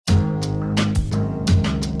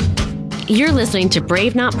You're listening to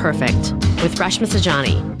Brave Not Perfect with Reshma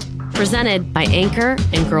Saujani, presented by Anchor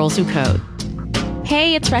and Girls Who Code.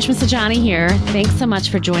 Hey, it's Reshma Saujani here. Thanks so much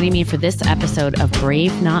for joining me for this episode of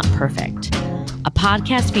Brave Not Perfect, a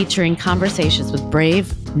podcast featuring conversations with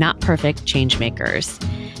brave, not perfect changemakers.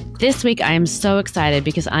 This week, I am so excited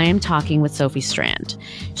because I am talking with Sophie Strand.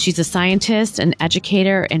 She's a scientist, an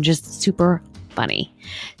educator, and just super funny.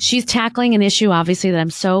 She's tackling an issue, obviously, that I'm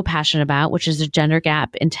so passionate about, which is the gender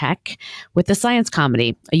gap in tech with the Science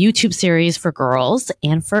Comedy, a YouTube series for girls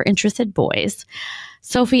and for interested boys.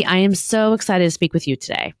 Sophie, I am so excited to speak with you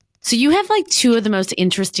today. So you have like two of the most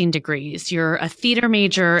interesting degrees. You're a theater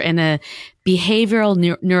major and a behavioral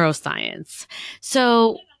neuroscience.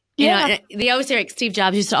 So you know, they always say, like, Steve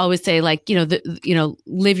Jobs used to always say, like,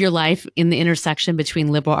 live your life in the intersection between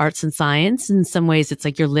liberal arts and science. In some ways, it's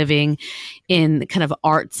like you're living in kind of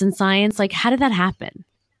arts and science. Like, how did that happen?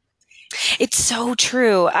 It's so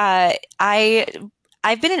true.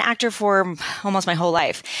 I've been an actor for almost my whole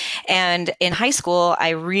life. And in high school, I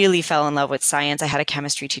really fell in love with science. I had a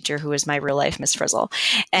chemistry teacher who was my real life Miss Frizzle.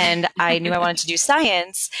 And I knew I wanted to do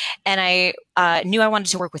science, and I knew I wanted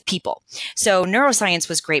to work with people. So neuroscience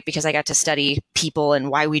was great because I got to study people and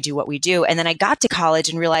why we do what we do. And then I got to college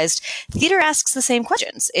and realized theater asks the same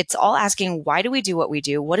questions. It's all asking, why do we do what we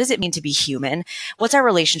do? What does it mean to be human? What's our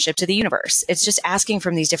relationship to the universe? It's just asking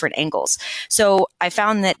from these different angles. So I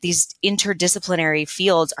found that these interdisciplinary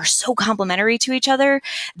fields are so complementary to each other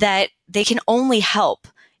that they can only help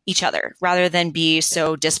each other rather than be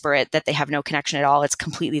so disparate that they have no connection at all. It's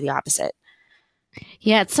completely the opposite.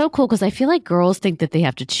 Yeah, it's so cool because I feel like girls think that they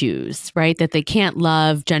have to choose, right? That they can't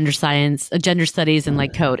love gender science, gender studies, and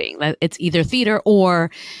like coding. That it's either theater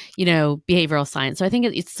or, behavioral science. So I think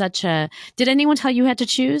it's such a. Did anyone tell you had to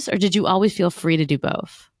choose, or did you always feel free to do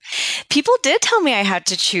both? People did tell me I had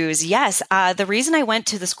to choose. Yes. The reason I went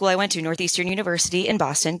to the school I went to, Northeastern University in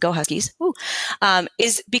Boston, go Huskies,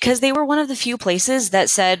 is because they were one of the few places that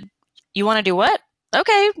said, you want to do what?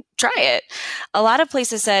 Okay, try it. A lot of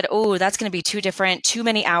places said, oh, that's going to be too different, too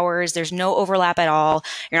many hours. There's no overlap at all.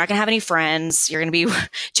 You're not going to have any friends. You're going to be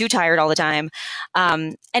too tired all the time.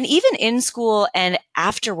 And even in school and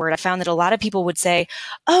afterward, I found that a lot of people would say,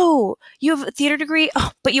 oh, you have a theater degree,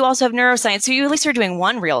 but you also have neuroscience. So you at least are doing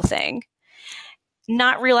one real thing,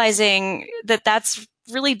 not realizing that that's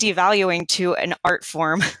really devaluing to an art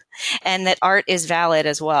form and that art is valid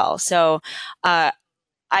as well. So,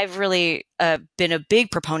 I've really been a big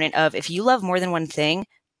proponent of, if you love more than one thing,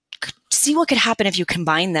 see what could happen if you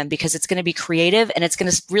combine them, because it's going to be creative and it's going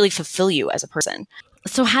to really fulfill you as a person.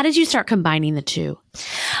 So how did you start combining the two?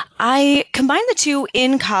 I combined the two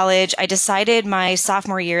in college. I decided my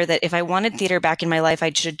sophomore year that if I wanted theater back in my life,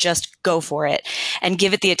 I should just go for it and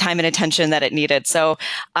give it the time and attention that it needed. So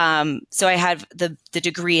I had the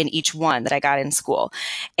degree in each one that I got in school.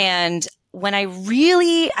 And when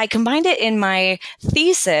I combined it in my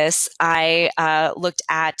thesis, I looked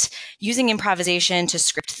at using improvisation to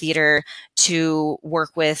script theater to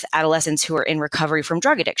work with adolescents who are in recovery from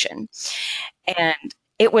drug addiction. And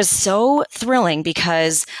it was so thrilling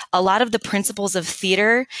because a lot of the principles of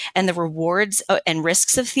theater and the rewards and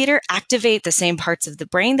risks of theater activate the same parts of the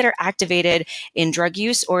brain that are activated in drug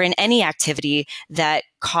use or in any activity that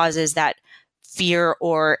causes that fear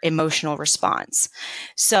or emotional response.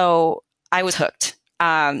 So I was hooked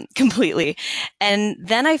completely. And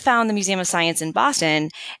then I found the Museum of Science in Boston,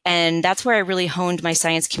 and that's where I really honed my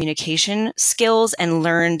science communication skills and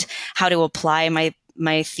learned how to apply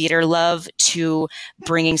my theater love to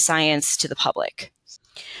bringing science to the public.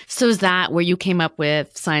 So is that where you came up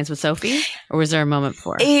with Science with Sophie, or was there a moment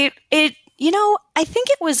before? I think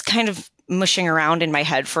it was kind of mushing around in my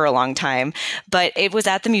head for a long time, but it was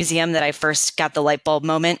at the museum that I first got the light bulb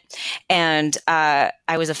moment. And I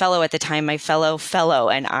was a fellow at the time. My fellow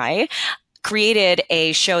and I created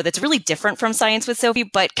a show that's really different from Science with Sophie,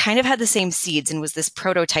 but kind of had the same seeds, and was this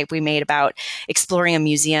prototype we made about exploring a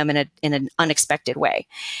museum in an unexpected way.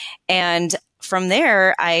 And from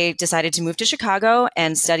there, I decided to move to Chicago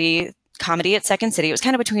and study comedy at Second City. It was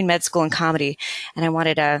kind of between med school and comedy, and I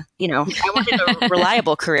wanted a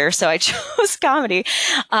reliable career, so I chose comedy.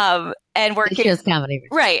 And working. You chose comedy,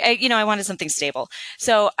 right? I wanted something stable,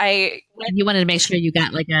 so you wanted to make sure you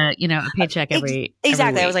got like a paycheck every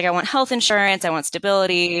exactly. Every I was like, I want health insurance, I want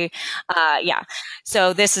stability.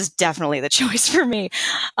 So this is definitely the choice for me.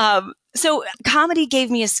 So comedy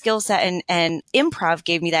gave me a skill set, and improv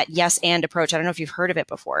gave me that yes and approach. I don't know if you've heard of it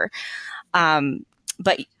before,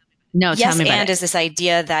 but No, tell Yes, me about and it. is this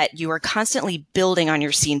idea that you are constantly building on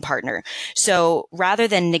your scene partner. So rather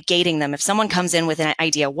than negating them, if someone comes in with an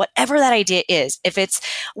idea, whatever that idea is, if it's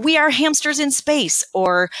we are hamsters in space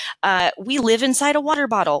or we live inside a water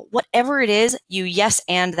bottle, whatever it is, you yes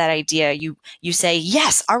and that idea. You say,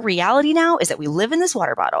 yes, our reality now is that we live in this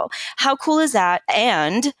water bottle. How cool is that?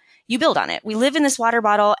 And you build on it. We live in this water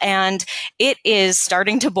bottle and it is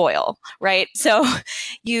starting to boil, right? So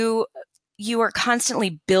you you are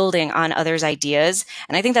constantly building on others' ideas.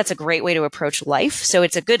 And I think that's a great way to approach life. So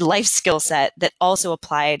it's a good life skill set that also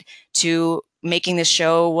applied to making this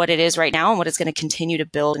show what it is right now and what it's going to continue to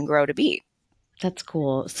build and grow to be. That's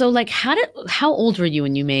cool. So like how old were you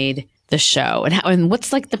when you made the show and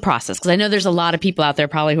what's like the process? Because I know there's a lot of people out there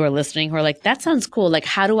probably who are listening who are like, that sounds cool. Like,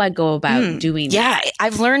 how do I go about doing Yeah, that?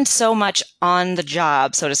 I've learned so much on the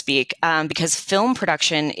job, so to speak, because film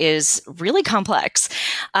production is really complex.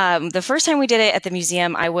 The first time we did it at the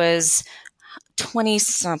museum, I was 20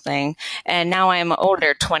 something, and now I'm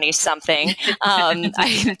older 20 something. I'm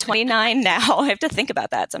 29 now. I have to think about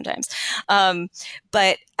that sometimes.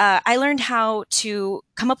 But I learned how to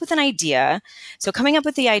come up with an idea. So, coming up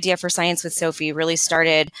with the idea for Science with Sophie really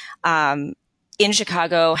started. In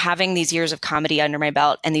Chicago, having these years of comedy under my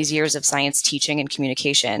belt and these years of science teaching and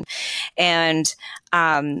communication. And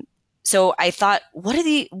so I thought, what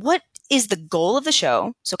is the goal of the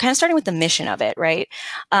show? So kind of starting with the mission of it, right?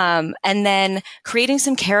 And then creating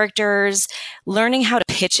some characters, learning how to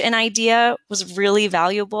pitch an idea was really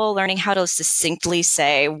valuable, learning how to succinctly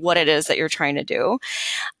say what it is that you're trying to do.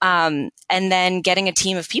 And then getting a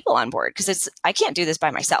team of people on board because I can't do this by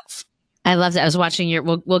myself. I love that. I was watching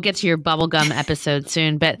we'll get to your bubblegum episode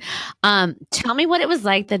soon, but tell me what it was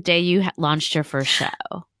like the day you launched your first show.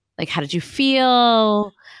 Like, how did you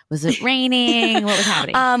feel? Was it raining? What was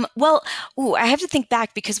happening? I have to think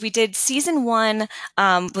back because we did season 1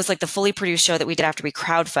 was like the fully produced show that we did after we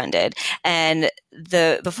crowdfunded. And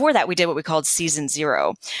before that, we did what we called season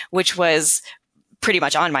 0, which was pretty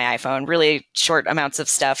much on my iPhone, really short amounts of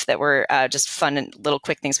stuff that were just fun and little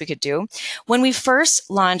quick things we could do. When we first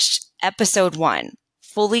launched episode 1,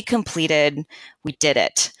 fully completed, we did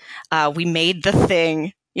it. We made the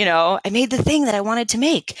thing, I made the thing that I wanted to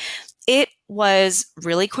make. It was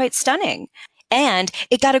really quite stunning. And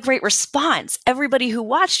it got a great response. Everybody who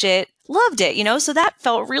watched it loved it, so that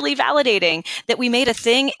felt really validating that we made a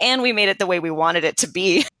thing and we made it the way we wanted it to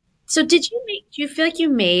be. So do you feel like you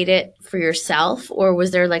made it for yourself, or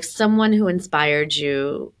was there like someone who inspired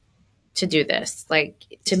you to do this, like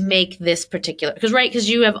to make this particular, because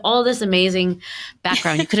you have all this amazing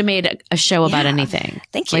background. You could have made a show about anything.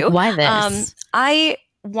 Thank you. Like, why this? I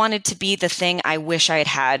wanted to be the thing I wish I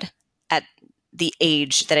had at the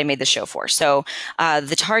age that I made the show for. So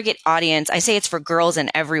the target audience, I say it's for girls and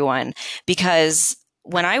everyone, because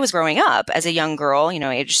when I was growing up as a young girl,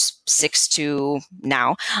 age 6 to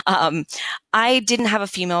now, I didn't have a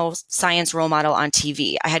female science role model on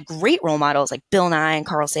TV. I had great role models like Bill Nye and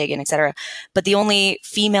Carl Sagan, et cetera. But the only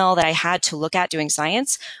female that I had to look at doing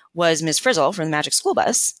science was Ms. Frizzle from the Magic School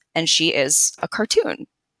Bus. And she is a cartoon.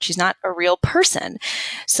 She's not a real person.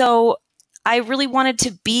 So I really wanted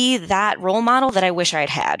to be that role model that I wish I'd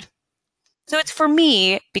had. So it's for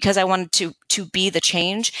me because I wanted to be the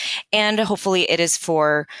change, and hopefully it is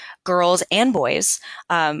for girls and boys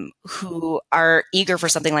who are eager for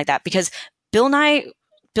something like that. Because Bill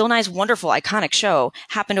Nye's wonderful, iconic show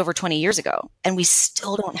happened over 20 years ago, and we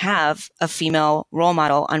still don't have a female role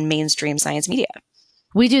model on mainstream science media.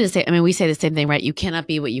 We do the same. I mean, we say the same thing, right? You cannot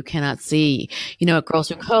be what you cannot see. At Girls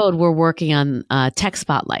Who Code, we're working on tech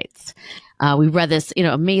spotlights. We read this,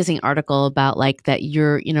 amazing article about like that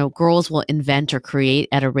girls will invent or create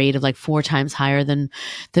at a rate of like 4 times higher than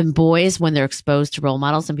boys when they're exposed to role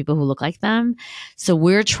models and people who look like them. So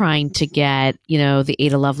we're trying to get, the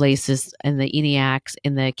Ada Lovelaces and the ENIACs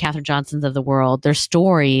and the Katherine Johnsons of the world, their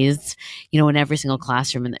stories, in every single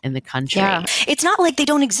classroom in the country. Yeah. It's not like they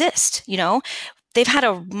don't exist, They've had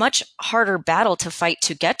a much harder battle to fight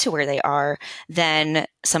to get to where they are than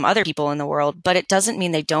some other people in the world, but it doesn't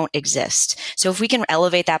mean they don't exist. So if we can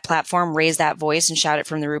elevate that platform, raise that voice, and shout it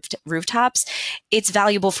from the rooftops, it's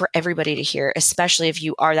valuable for everybody to hear, especially if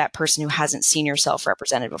you are that person who hasn't seen yourself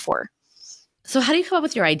represented before. So how do you come up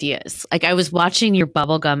with your ideas? Like, I was watching your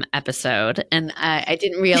bubblegum episode and I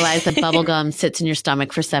didn't realize that bubblegum sits in your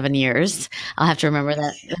stomach for 7 years. I'll have to remember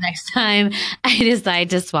that the next time I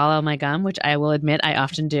decide to swallow my gum, which I will admit I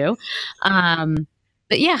often do.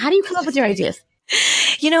 But yeah, how do you come up with your ideas?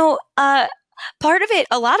 Part of it,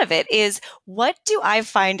 a lot of it is, what do I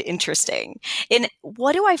find interesting? And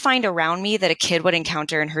what do I find around me that a kid would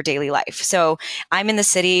encounter in her daily life? So I'm in the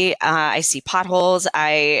city. I see potholes.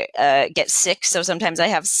 I get sick. So sometimes I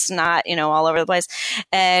have snot, all over the place,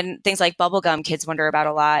 and things like bubble gum kids wonder about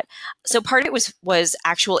a lot. So part of it was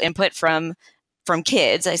actual input from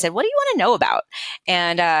kids. I said, what do you want to know about?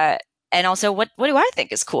 And also, what do I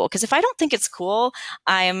think is cool? Because if I don't think it's cool,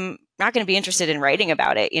 I'm not going to be interested in writing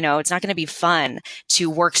about it. It's not going to be fun to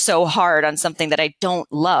work so hard on something that I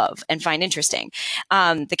don't love and find interesting.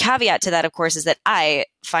 The caveat to that, of course, is that I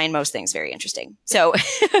find most things very interesting. So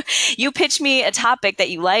you pitch me a topic that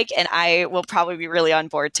you like, and I will probably be really on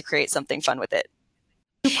board to create something fun with it.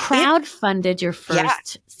 You crowdfunded your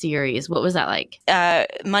first series. What was that like?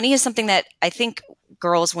 Money is something that I think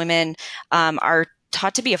girls, women are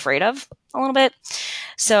taught to be afraid of a little bit.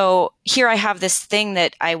 So here I have this thing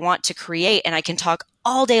that I want to create, and I can talk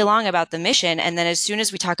all day long about the mission. And then as soon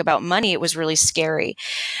as we talk about money, it was really scary.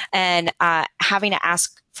 And having to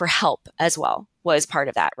ask for help as well was part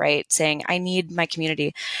of that, right? Saying, I need my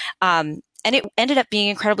community. And it ended up being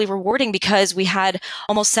incredibly rewarding because we had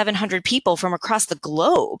almost 700 people from across the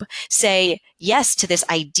globe say yes to this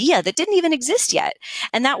idea that didn't even exist yet.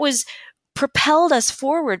 And that was propelled us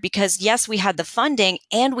forward because, yes, we had the funding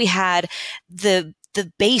and we had the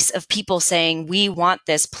base of people saying, we want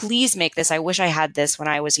this, please make this. I wish I had this when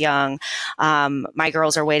I was young. My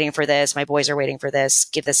girls are waiting for this. My boys are waiting for this.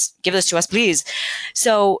 Give this to us, please.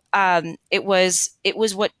 So it was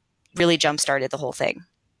what really jump-started the whole thing.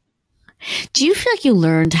 Do you feel like you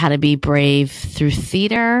learned how to be brave through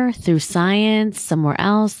theater, through science, somewhere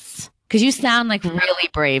else? Because you sound like really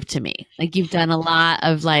brave to me. Like you've done a lot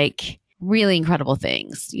of like really incredible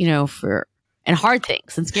things, and hard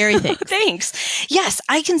things and scary things. Thanks. Yes,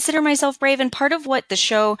 I consider myself brave. And part of what the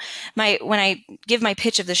show, when I give my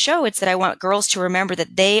pitch of the show, it's that I want girls to remember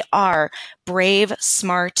that they are brave,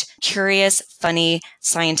 smart, curious, funny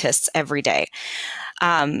scientists every day.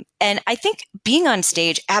 And I think being on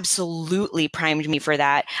stage absolutely primed me for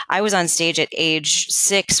that. I was on stage at age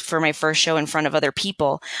 6 for my first show in front of other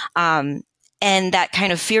people. And that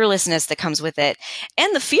kind of fearlessness that comes with it,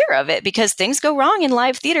 and the fear of it, because things go wrong in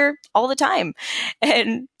live theater all the time.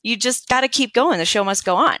 And you just got to keep going. The show must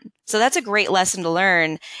go on. So that's a great lesson to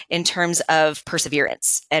learn in terms of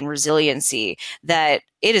perseverance and resiliency, that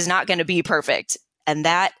it is not going to be perfect. And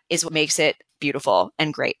that is what makes it beautiful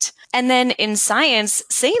and great. And then in science,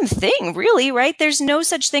 same thing, really, right? There's no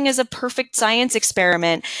such thing as a perfect science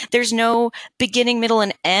experiment. There's no beginning, middle,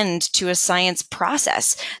 and end to a science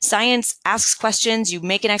process. Science asks questions, you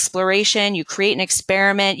make an exploration, you create an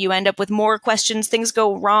experiment, you end up with more questions, things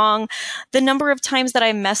go wrong. The number of times that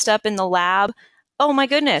I messed up in the lab, oh my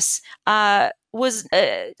goodness, that's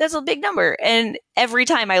a big number. And every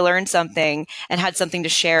time I learned something and had something to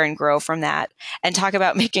share and grow from that, and talk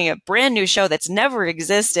about making a brand new show that's never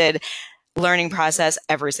existed, learning process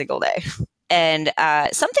every single day. And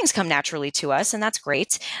some things come naturally to us, and that's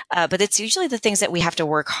great. But it's usually the things that we have to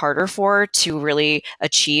work harder for to really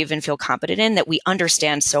achieve and feel competent in, that we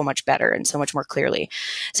understand so much better and so much more clearly.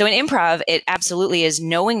 So in improv, it absolutely is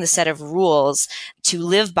knowing the set of rules to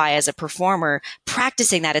live by as a performer,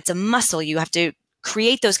 practicing that. It's a muscle. You have to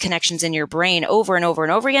create those connections in your brain over and over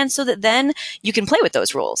and over again, so that then you can play with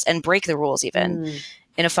those rules and break the rules even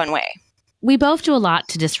in a fun way. We both do a lot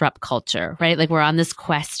to disrupt culture, right? Like we're on this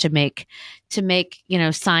quest to make,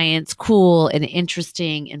 science cool and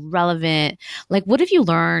interesting and relevant. Like, what have you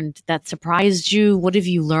learned that surprised you? What have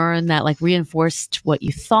you learned that like reinforced what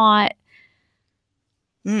you thought?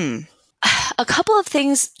 A couple of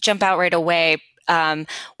things jump out right away.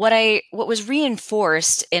 What was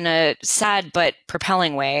reinforced in a sad but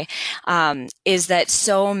propelling way is that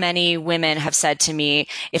so many women have said to me,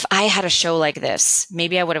 if I had a show like this,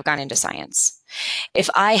 maybe I would have gone into science. If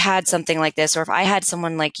I had something like this, or if I had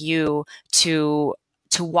someone like you to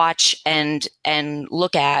watch and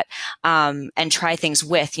look at and try things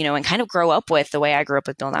with, and kind of grow up with the way I grew up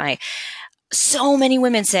with Bill Nye. So many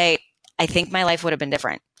women say, I think my life would have been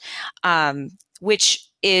different, which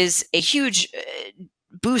is a huge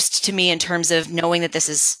boost to me in terms of knowing that this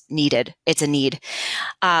is needed. It's a need.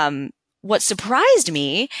 What surprised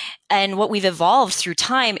me and what we've evolved through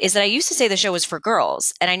time is that I used to say the show was for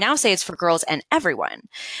girls, and I now say it's for girls and everyone,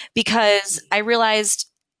 because I realized,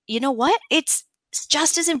 you know what? It's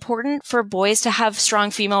just as important for boys to have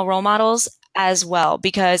strong female role models as well,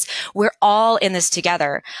 because we're all in this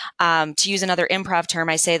together. To use another improv term,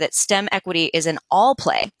 I say that STEM equity is an all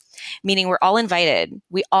play, meaning we're all invited.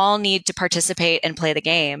 We all need to participate and play the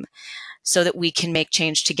game. so that we can make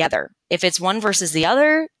change together. If it's one versus the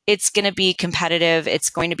other, it's going to be competitive. It's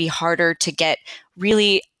going to be harder to get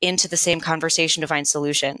really into the same conversation to find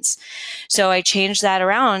solutions. So I changed that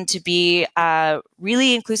around to be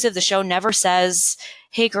really inclusive. The show never says,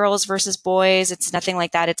 hey, girls versus boys. It's nothing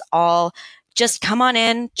like that. It's all just come on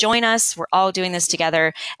in, join us. We're all doing this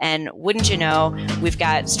together. And wouldn't you know, we've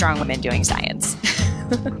got strong women doing science.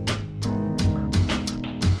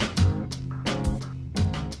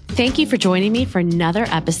 Thank you for joining me for another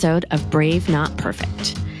episode of Brave Not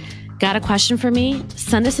Perfect. Got a question for me?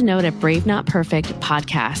 Send us a note at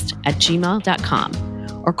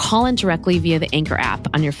bravenotperfectpodcast@gmail.com or call in directly via the Anchor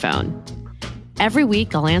app on your phone. Every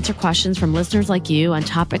week, I'll answer questions from listeners like you on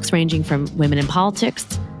topics ranging from women in politics,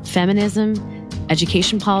 feminism,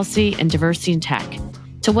 education policy, and diversity in tech,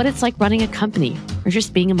 to what it's like running a company or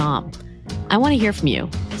just being a mom. I want to hear from you.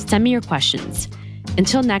 Send me your questions.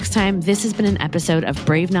 Until next time, this has been an episode of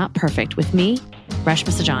Brave Not Perfect with me, Reshma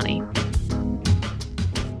Saujani.